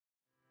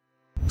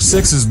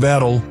Sexes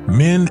battle,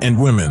 men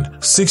and women,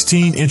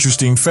 16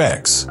 interesting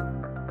facts.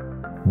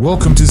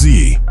 Welcome to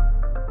Z.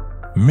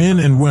 Men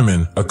and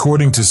women,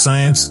 according to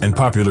science and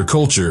popular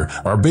culture,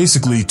 are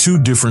basically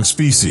two different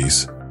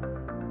species.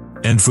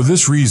 And for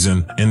this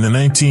reason, in the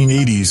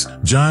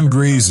 1980s, John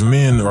Gray's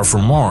Men Are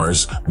From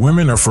Mars,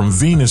 Women Are From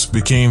Venus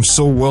became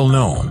so well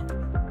known.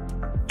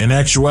 In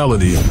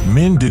actuality,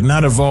 men did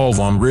not evolve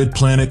on Red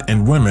Planet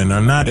and women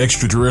are not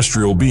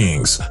extraterrestrial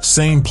beings,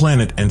 same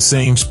planet and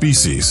same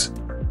species.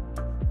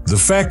 The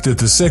fact that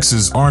the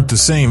sexes aren't the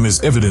same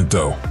is evident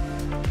though.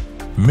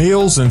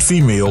 Males and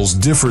females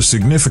differ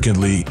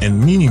significantly and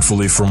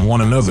meaningfully from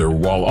one another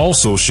while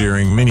also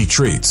sharing many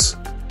traits.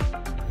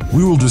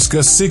 We will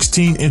discuss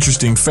 16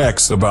 interesting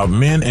facts about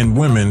men and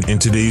women in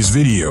today's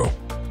video.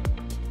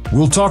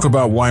 We'll talk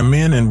about why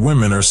men and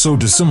women are so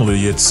dissimilar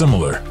yet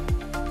similar.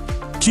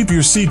 Keep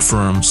your seat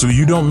firm so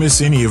you don't miss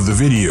any of the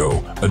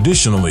video.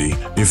 Additionally,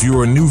 if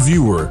you're a new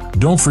viewer,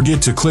 don't forget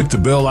to click the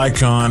bell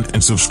icon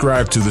and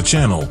subscribe to the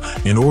channel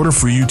in order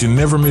for you to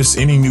never miss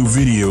any new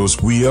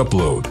videos we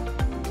upload.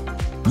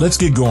 Let's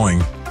get going.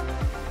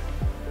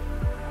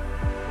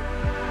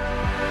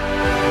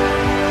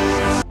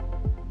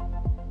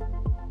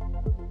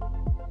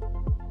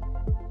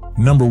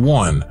 Number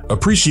 1.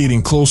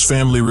 Appreciating close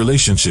family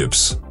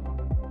relationships.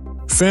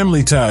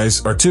 Family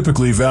ties are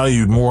typically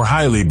valued more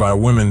highly by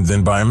women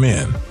than by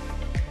men.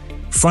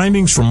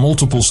 Findings from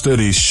multiple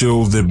studies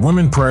show that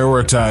women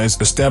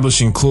prioritize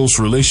establishing close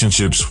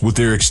relationships with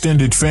their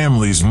extended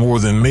families more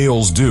than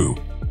males do.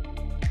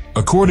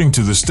 According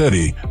to the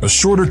study, a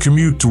shorter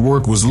commute to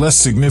work was less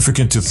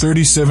significant to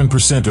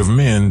 37% of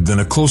men than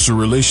a closer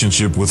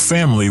relationship with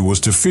family was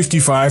to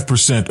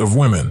 55% of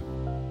women.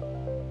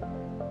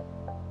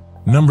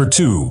 Number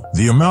 2.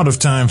 The amount of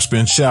time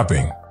spent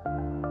shopping.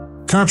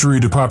 Contrary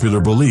to popular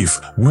belief,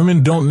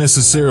 women don't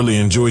necessarily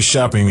enjoy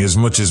shopping as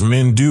much as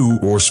men do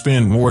or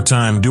spend more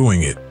time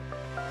doing it.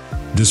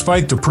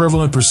 Despite the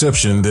prevalent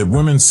perception that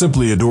women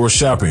simply adore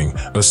shopping,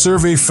 a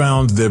survey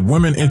found that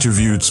women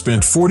interviewed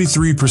spent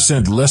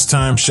 43% less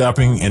time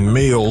shopping and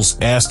males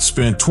asked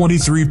spent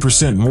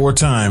 23% more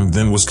time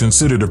than was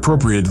considered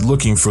appropriate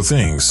looking for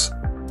things.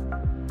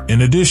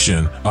 In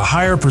addition, a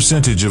higher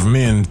percentage of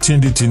men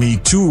tended to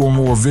need 2 or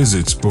more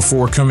visits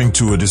before coming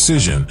to a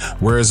decision,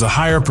 whereas a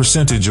higher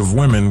percentage of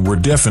women were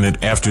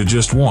definite after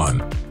just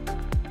one.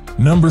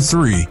 Number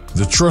 3.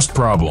 The trust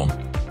problem.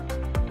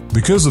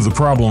 Because of the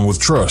problem with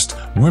trust,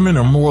 women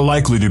are more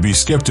likely to be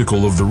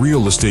skeptical of the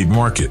real estate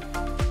market.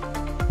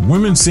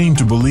 Women seem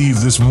to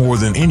believe this more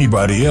than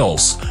anybody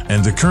else,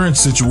 and the current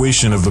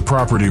situation of the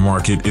property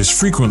market is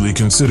frequently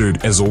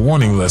considered as a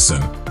warning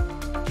lesson.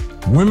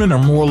 Women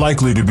are more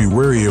likely to be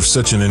wary of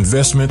such an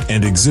investment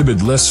and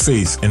exhibit less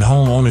faith in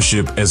home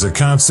ownership as a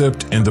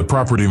concept and the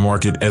property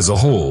market as a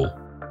whole.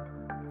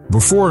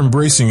 Before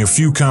embracing a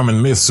few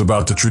common myths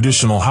about the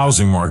traditional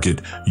housing market,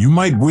 you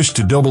might wish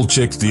to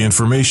double-check the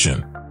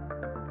information.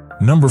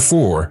 Number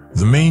 4.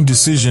 The main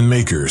decision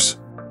makers.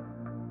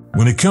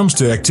 When it comes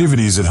to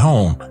activities at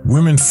home,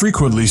 women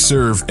frequently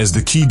serve as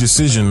the key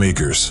decision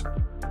makers.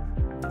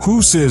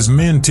 Who says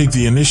men take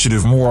the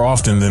initiative more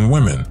often than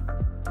women?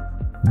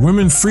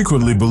 Women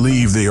frequently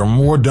believe they are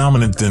more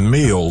dominant than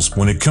males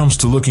when it comes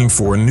to looking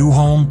for a new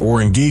home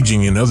or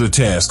engaging in other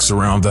tasks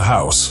around the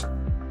house.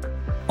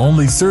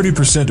 Only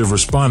 30% of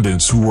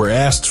respondents who were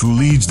asked who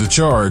leads the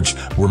charge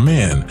were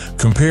men,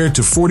 compared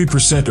to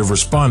 40% of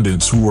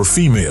respondents who were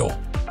female.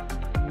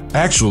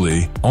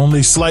 Actually,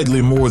 only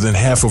slightly more than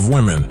half of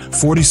women,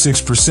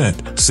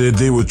 46%, said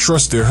they would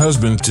trust their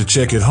husband to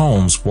check at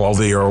homes while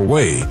they are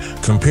away,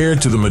 compared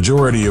to the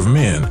majority of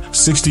men,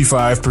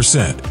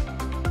 65%.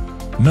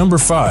 Number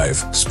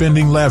 5.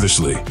 Spending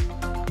lavishly.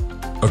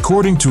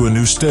 According to a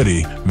new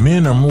study,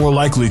 men are more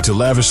likely to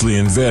lavishly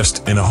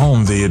invest in a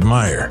home they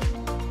admire.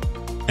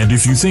 And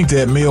if you think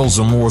that males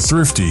are more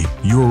thrifty,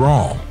 you're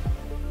wrong.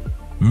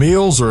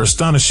 Males are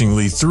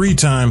astonishingly 3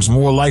 times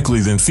more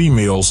likely than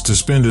females to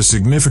spend a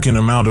significant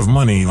amount of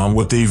money on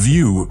what they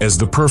view as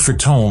the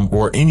perfect home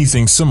or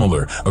anything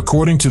similar,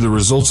 according to the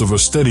results of a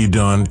study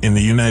done in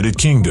the United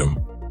Kingdom.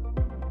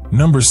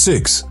 Number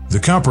 6. The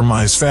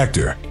compromise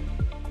factor.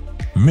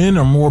 Men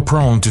are more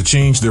prone to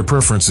change their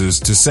preferences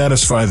to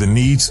satisfy the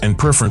needs and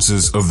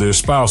preferences of their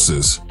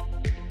spouses.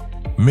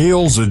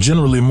 Males are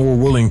generally more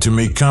willing to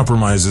make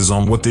compromises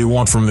on what they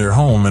want from their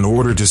home in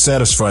order to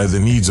satisfy the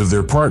needs of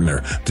their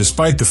partner,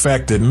 despite the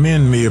fact that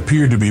men may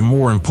appear to be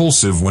more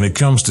impulsive when it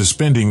comes to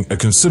spending a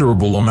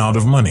considerable amount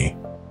of money.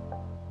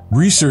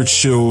 Research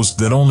shows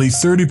that only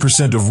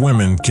 30% of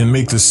women can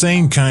make the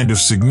same kind of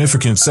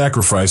significant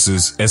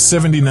sacrifices as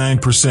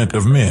 79%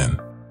 of men.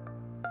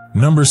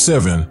 Number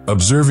 7.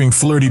 Observing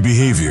flirty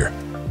behavior.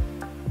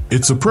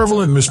 It's a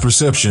prevalent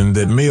misperception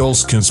that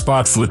males can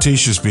spot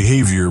flirtatious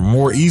behavior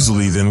more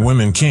easily than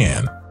women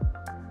can.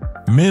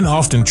 Men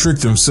often trick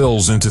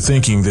themselves into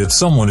thinking that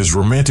someone is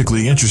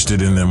romantically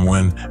interested in them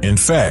when, in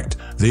fact,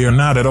 they are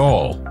not at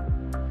all.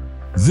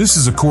 This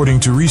is according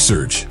to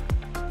research.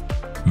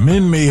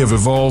 Men may have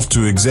evolved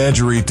to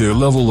exaggerate their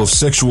level of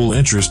sexual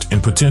interest in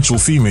potential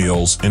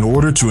females in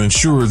order to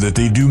ensure that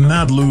they do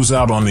not lose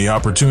out on the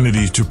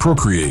opportunity to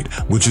procreate,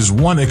 which is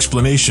one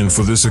explanation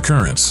for this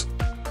occurrence.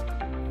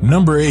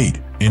 Number 8.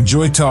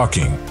 Enjoy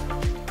talking.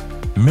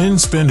 Men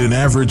spend an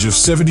average of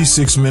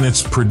 76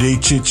 minutes per day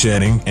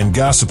chit-chatting and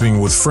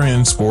gossiping with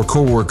friends or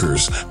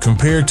coworkers,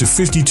 compared to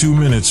 52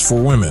 minutes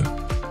for women.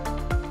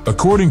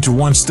 According to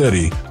one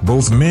study,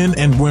 both men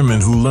and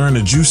women who learn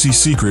a juicy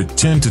secret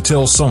tend to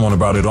tell someone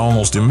about it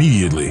almost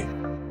immediately.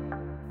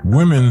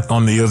 Women,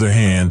 on the other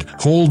hand,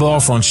 hold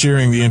off on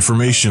sharing the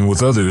information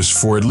with others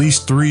for at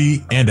least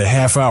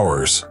 3.5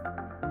 hours.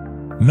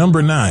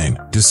 Number 9.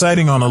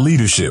 Deciding on a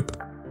leadership.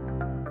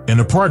 In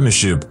a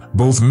partnership,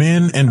 both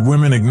men and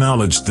women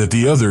acknowledge that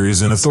the other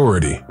is in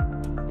authority.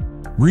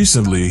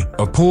 Recently,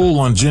 a poll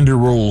on gender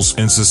roles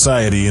in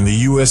society in the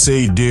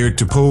USA dared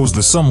to pose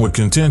the somewhat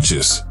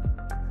contentious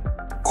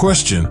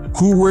question: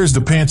 who wears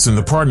the pants in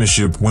the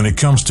partnership when it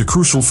comes to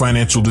crucial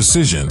financial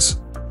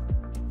decisions?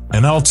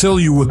 And I'll tell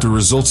you what, the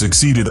results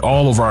exceeded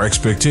all of our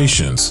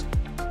expectations.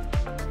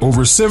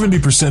 Over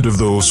 70% of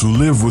those who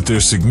live with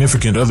their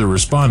significant other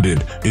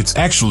responded, it's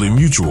actually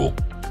mutual.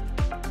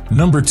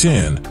 Number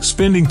 10.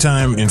 Spending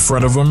time in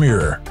front of a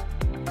mirror.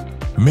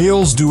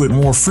 Males do it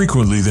more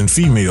frequently than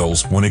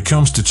females when it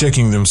comes to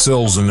checking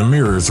themselves in the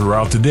mirror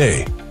throughout the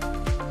day.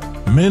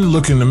 Men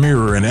look in the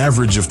mirror an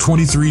average of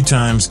 23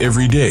 times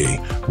every day,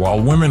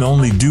 while women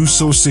only do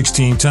so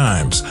 16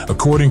 times,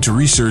 according to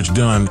research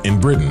done in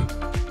Britain.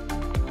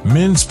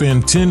 Men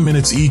spend 10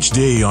 minutes each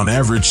day on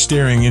average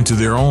staring into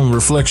their own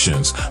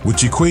reflections,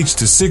 which equates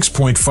to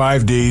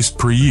 6.5 days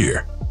per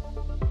year.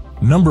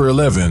 Number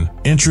 11.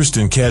 Interest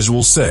in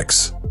casual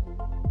sex.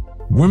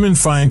 Women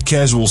find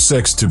casual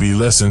sex to be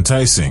less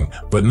enticing,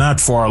 but not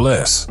far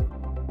less.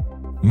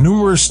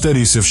 Numerous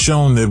studies have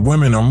shown that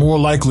women are more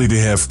likely to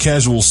have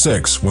casual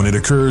sex when it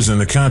occurs in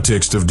the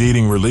context of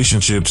dating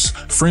relationships,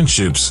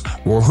 friendships,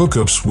 or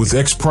hookups with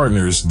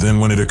ex-partners than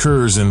when it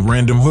occurs in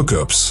random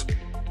hookups.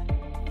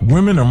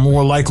 Women are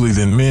more likely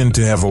than men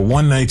to have a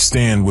one-night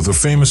stand with a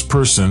famous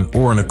person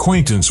or an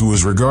acquaintance who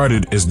is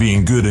regarded as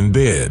being good in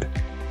bed.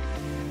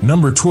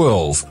 Number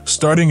 12.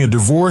 Starting a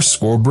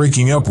divorce or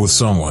breaking up with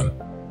someone.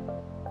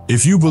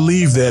 If you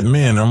believe that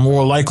men are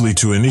more likely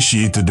to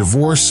initiate the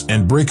divorce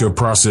and breakup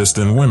process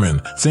than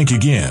women, think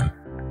again.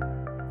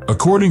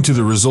 According to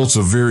the results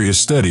of various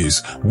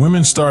studies,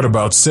 women start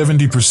about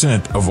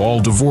 70% of all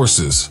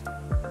divorces.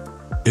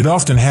 It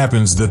often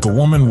happens that the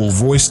woman will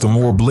voice the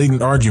more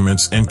blatant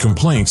arguments and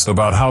complaints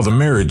about how the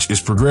marriage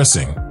is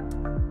progressing.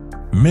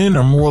 Men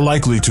are more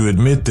likely to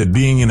admit that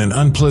being in an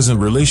unpleasant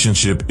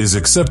relationship is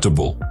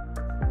acceptable.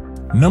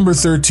 Number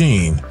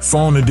 13.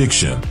 Phone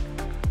addiction.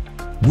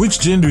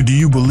 Which gender do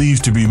you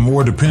believe to be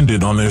more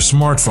dependent on their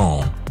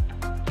smartphone?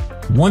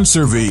 One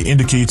survey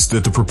indicates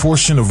that the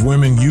proportion of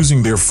women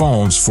using their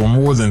phones for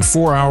more than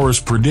 4 hours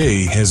per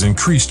day has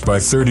increased by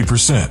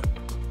 30%.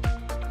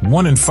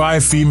 1 in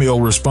 5 female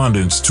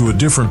respondents to a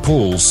different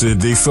poll said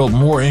they felt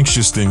more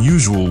anxious than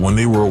usual when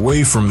they were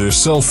away from their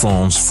cell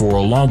phones for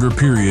a longer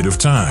period of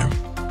time.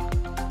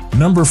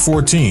 Number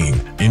 14.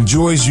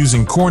 Enjoys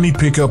using corny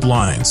pickup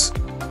lines.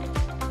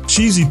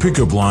 Cheesy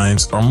pickup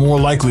lines are more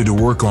likely to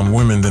work on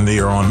women than they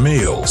are on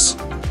males.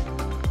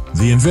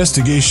 The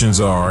investigations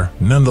are,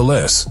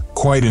 nonetheless,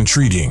 quite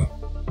intriguing.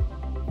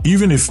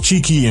 Even if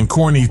cheeky and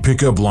corny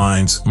pickup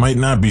lines might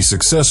not be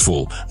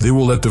successful, they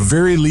will at the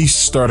very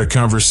least start a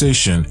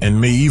conversation and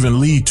may even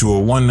lead to a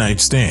one-night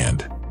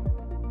stand.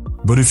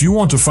 But if you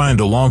want to find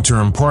a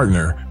long-term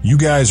partner, you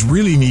guys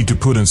really need to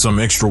put in some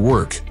extra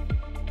work.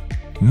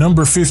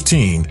 Number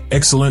 15.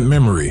 Excellent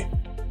memory.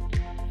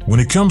 When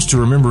it comes to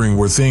remembering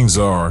where things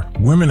are,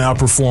 women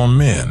outperform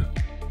men.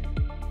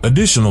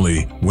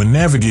 Additionally, when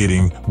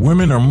navigating,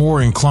 women are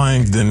more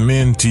inclined than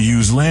men to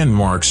use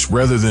landmarks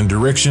rather than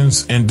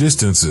directions and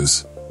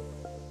distances.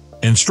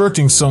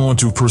 Instructing someone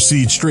to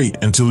proceed straight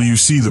until you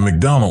see the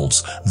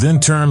McDonald's,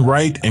 then turn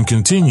right and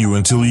continue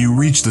until you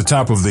reach the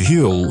top of the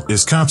hill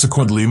is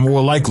consequently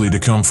more likely to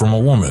come from a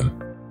woman.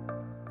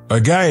 A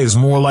guy is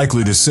more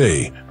likely to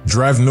say,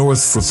 drive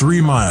north for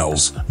 3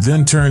 miles,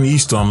 then turn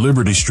east on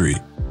Liberty Street.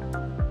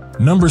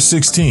 Number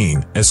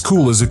 16. As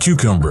cool as a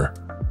cucumber.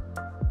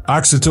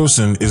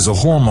 Oxytocin is a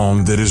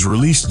hormone that is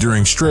released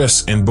during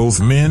stress in both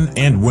men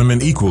and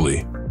women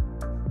equally.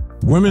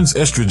 Women's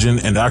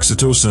estrogen and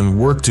oxytocin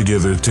work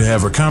together to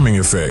have a calming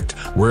effect,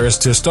 whereas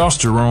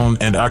testosterone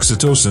and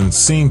oxytocin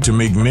seem to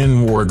make men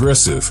more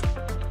aggressive.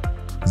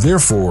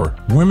 Therefore,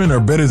 women are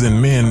better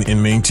than men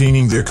in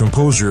maintaining their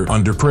composure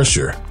under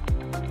pressure.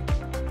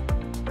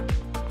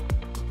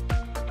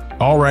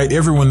 Alright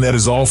everyone, that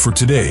is all for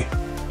today.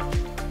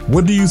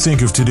 What do you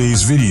think of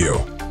today's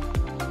video?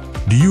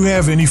 Do you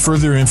have any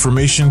further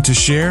information to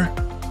share?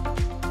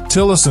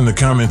 Tell us in the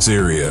comments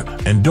area,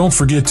 and don't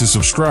forget to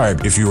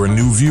subscribe if you're a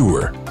new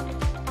viewer.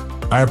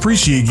 I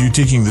appreciate you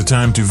taking the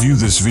time to view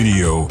this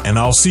video, and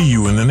I'll see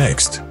you in the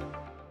next.